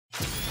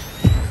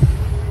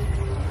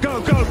Go,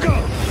 go,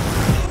 go!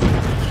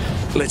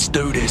 Let's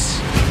do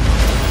this.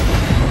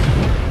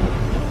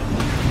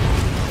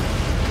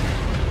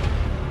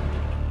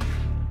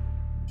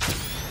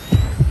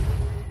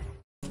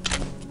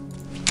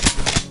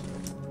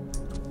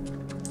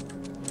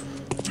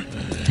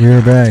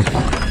 We're back.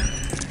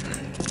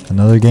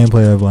 Another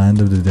gameplay of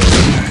Land of the Dead.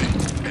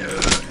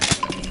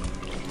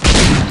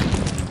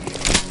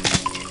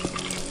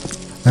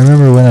 I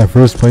remember when I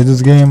first played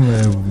this game,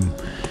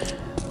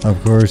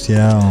 of course,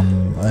 yeah,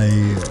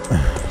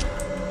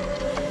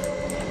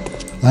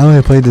 I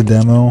only played the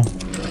demo.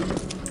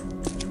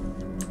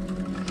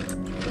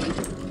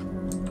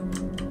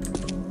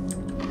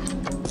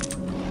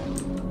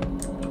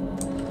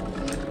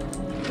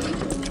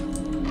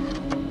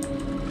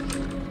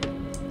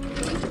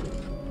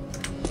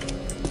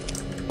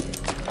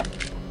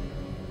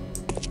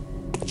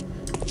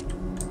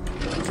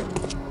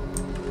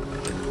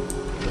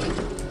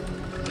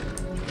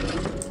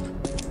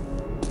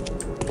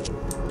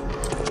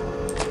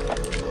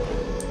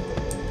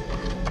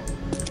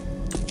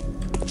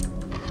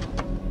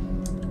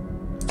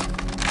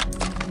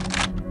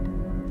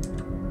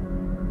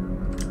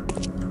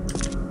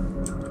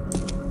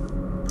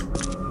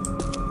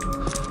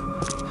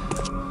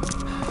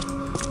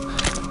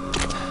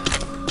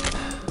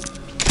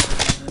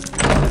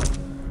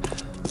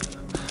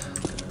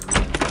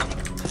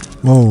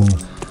 Whoa.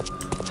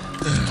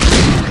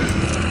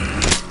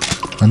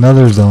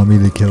 Another zombie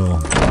to kill.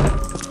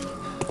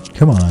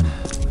 Come on.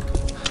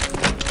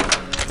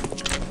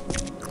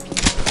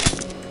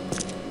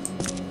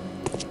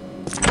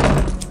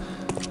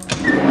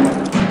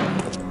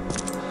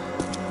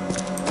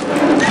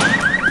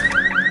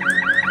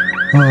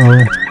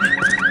 Uh-oh.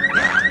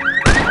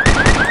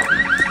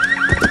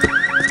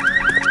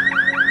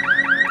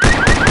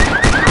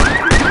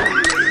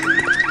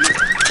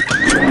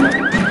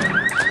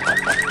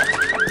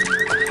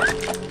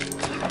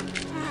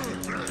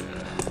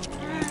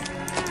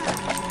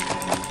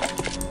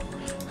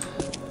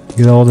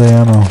 Get all the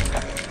ammo.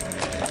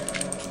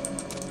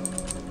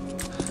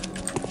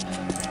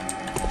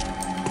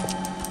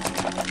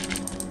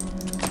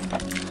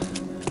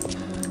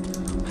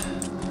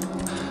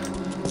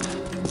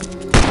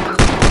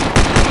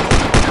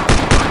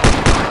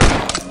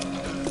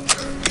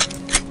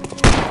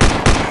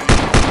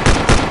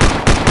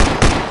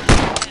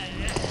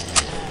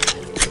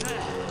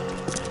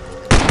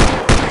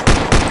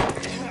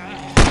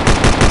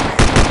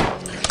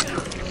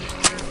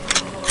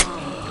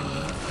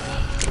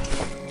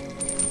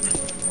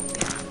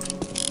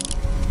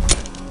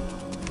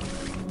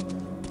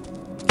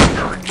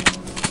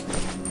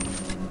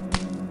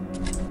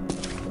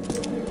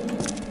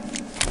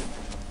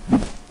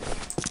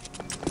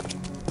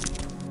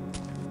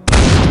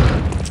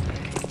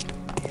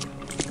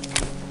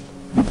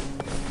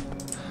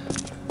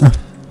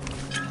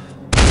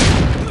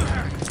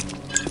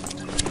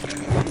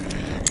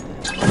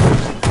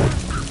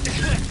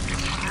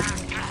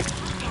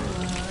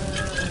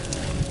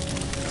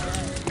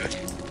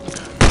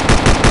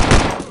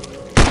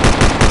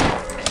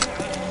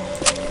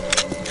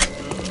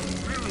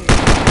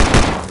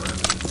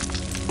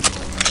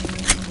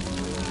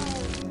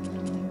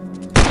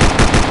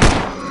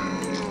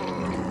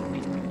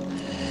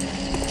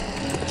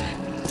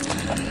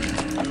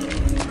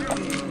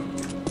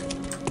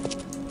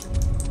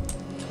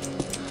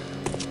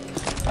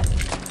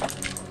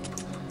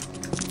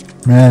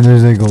 Man,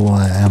 there's like a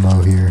lot of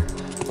ammo here.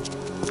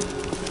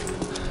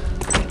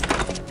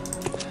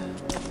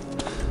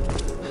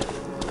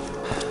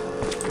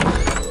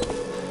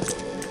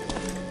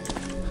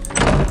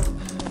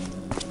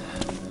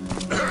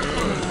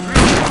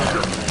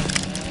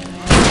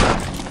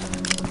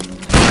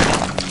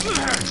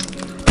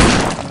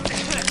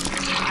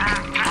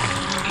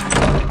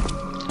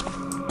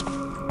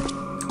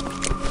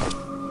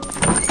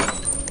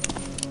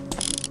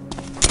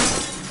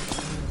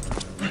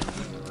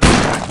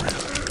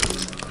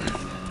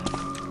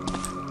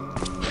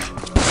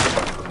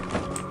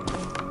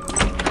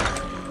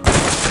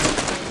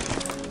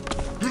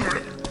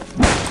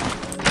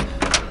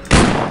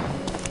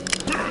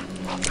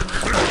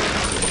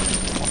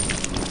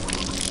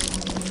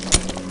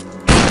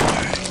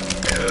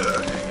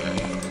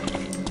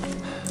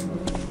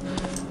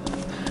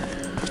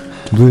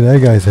 Blew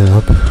that guy's head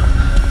up.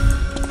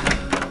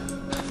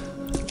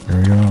 There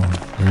we go.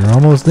 We're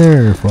almost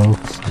there,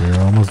 folks.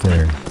 We're almost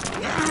there.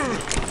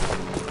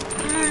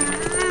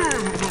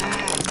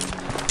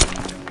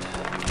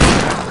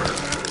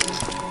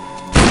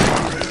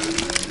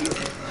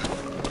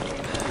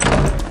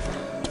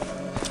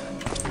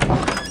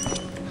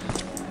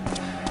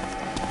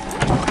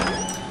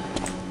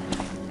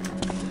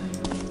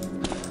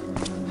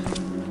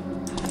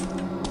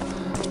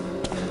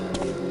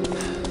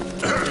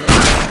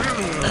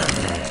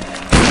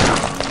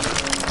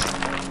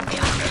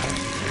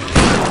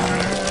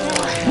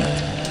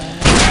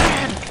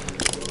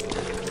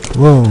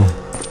 Whoa.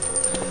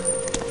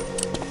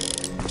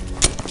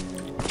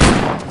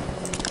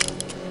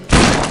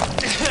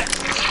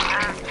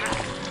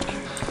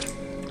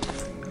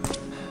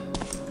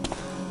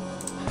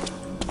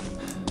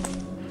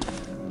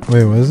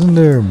 Wait, wasn't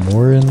there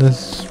more in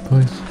this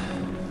place?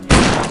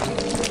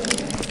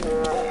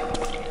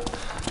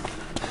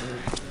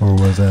 Or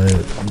was that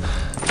it?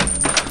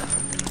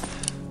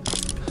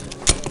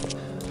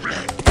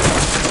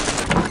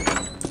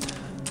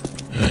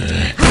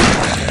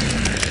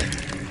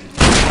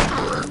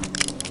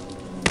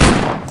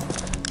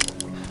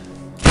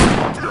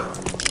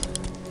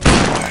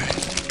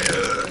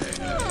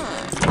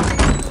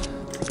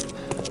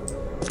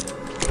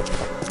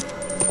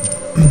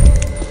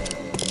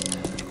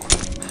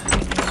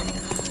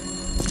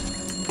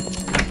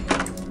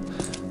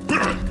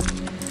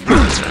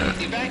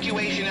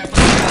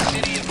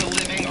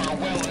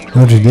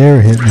 Don't you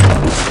dare hit me.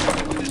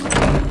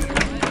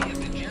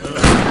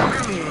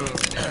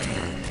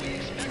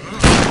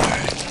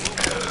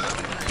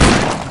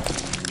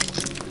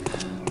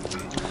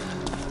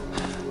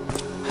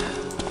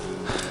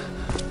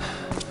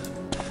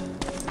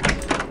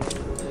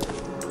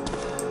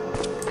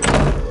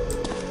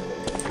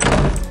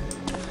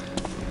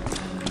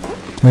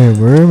 Wait,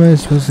 where am I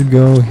supposed to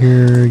go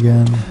here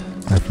again?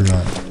 I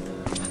forgot.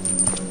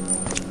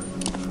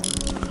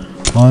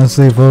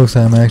 Honestly, folks,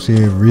 I'm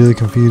actually really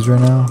confused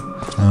right now.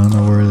 I don't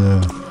know where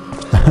to...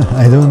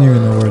 I don't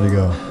even know where to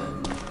go.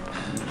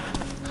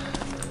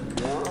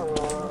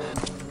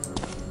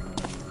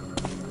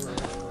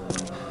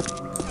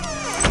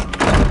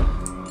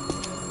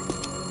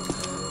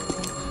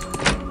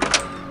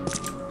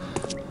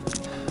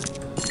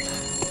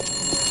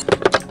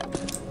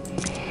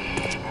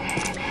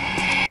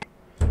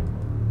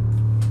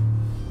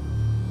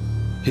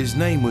 His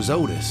name was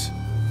Otis.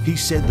 He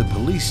said the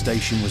police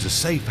station was a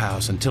safe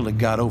house until it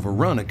got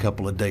overrun a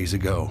couple of days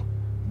ago,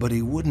 but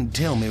he wouldn't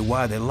tell me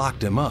why they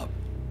locked him up.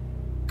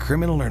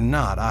 Criminal or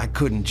not, I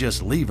couldn't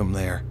just leave him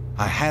there.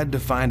 I had to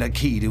find a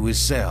key to his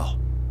cell.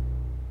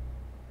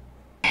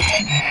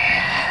 Hey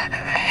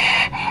man,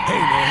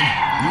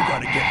 you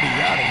gotta get me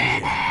out of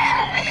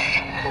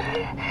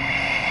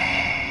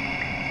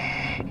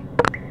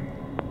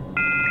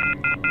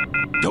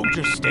here. Don't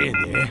just stand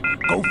there.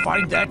 Go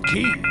find that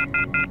key.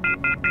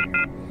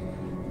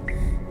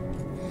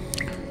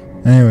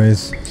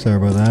 Anyways, sorry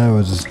about that. I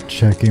was just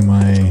checking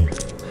my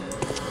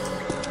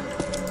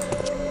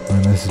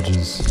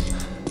messages.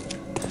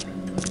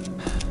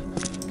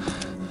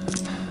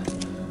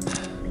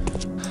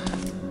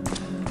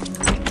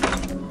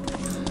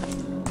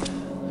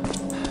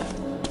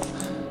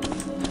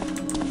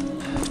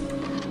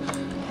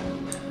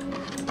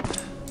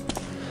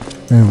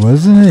 Wait,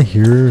 wasn't it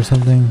here or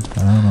something?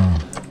 I don't know.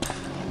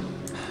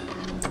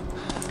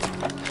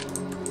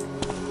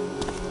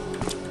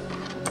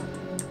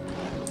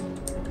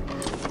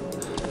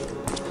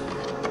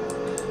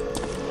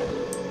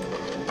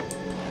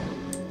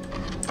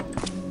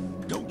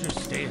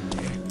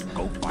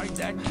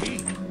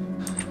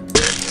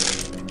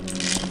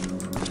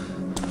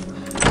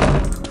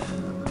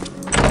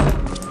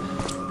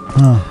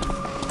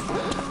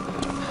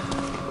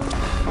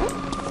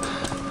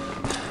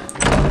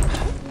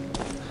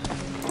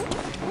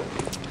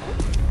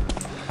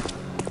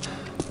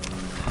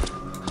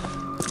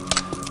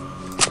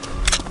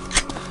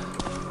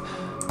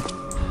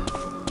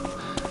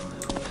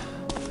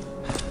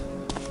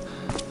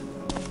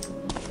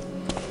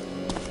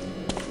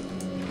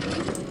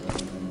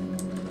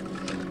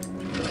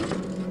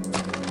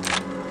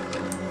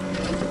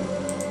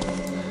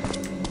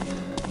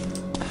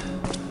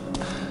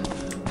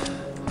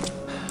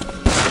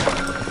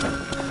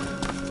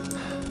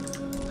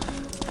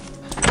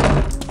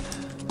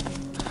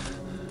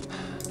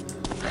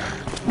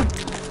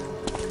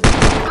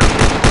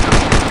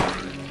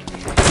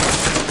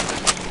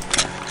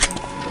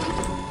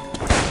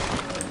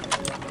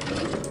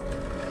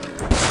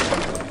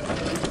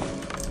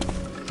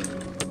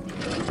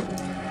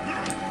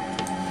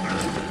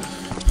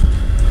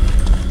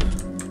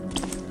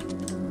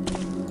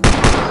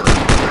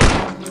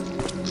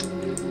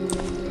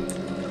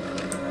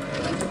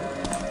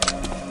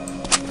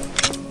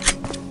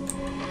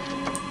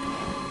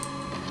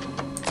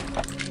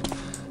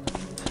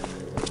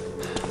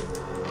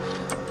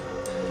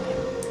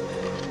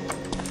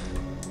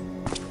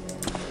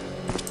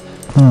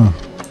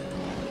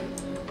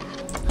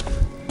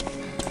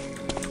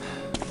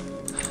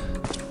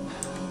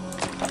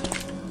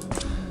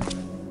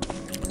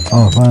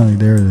 Oh, finally,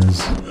 there it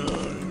is.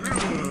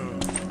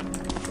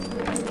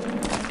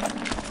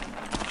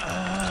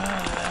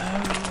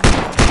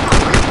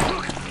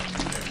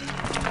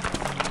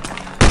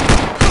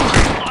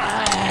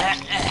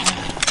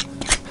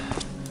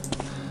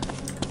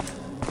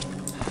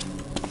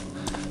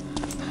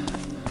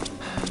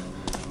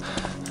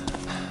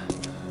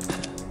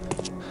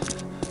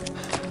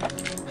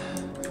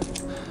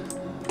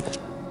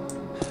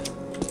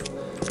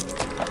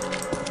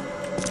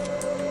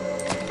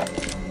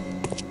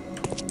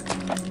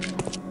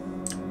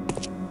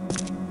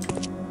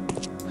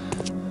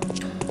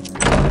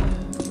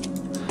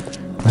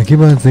 I keep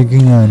on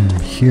thinking I'm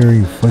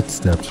hearing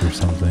footsteps or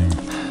something.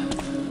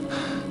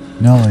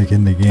 Not like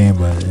in the game,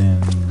 but in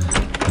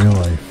real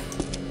life.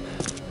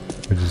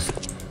 Which is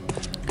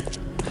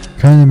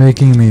Kind of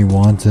making me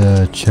want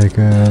to check it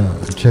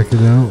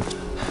out.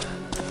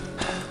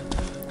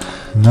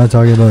 I'm not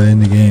talking about in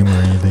the game or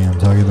anything. I'm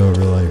talking about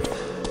real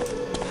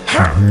life.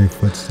 I hear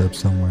footsteps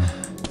somewhere.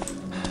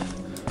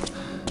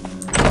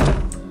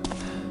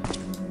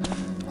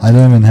 I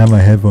don't even have my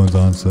headphones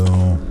on,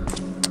 so.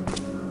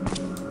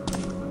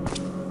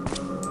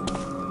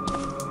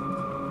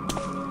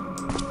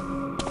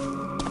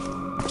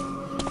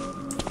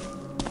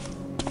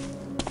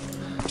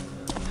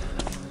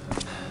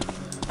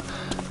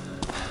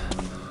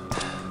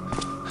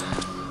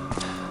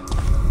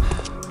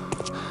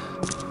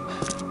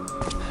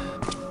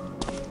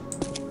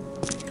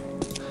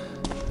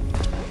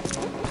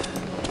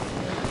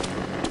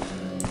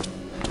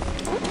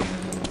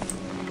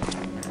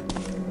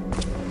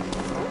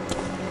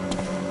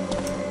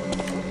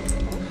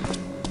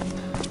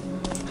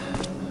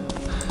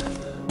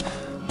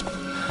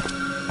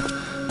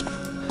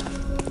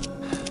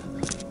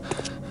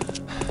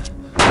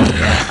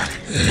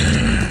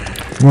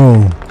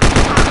 Whoa.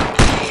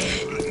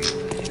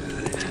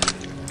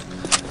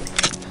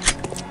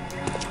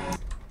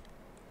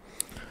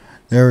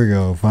 There we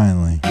go,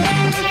 finally.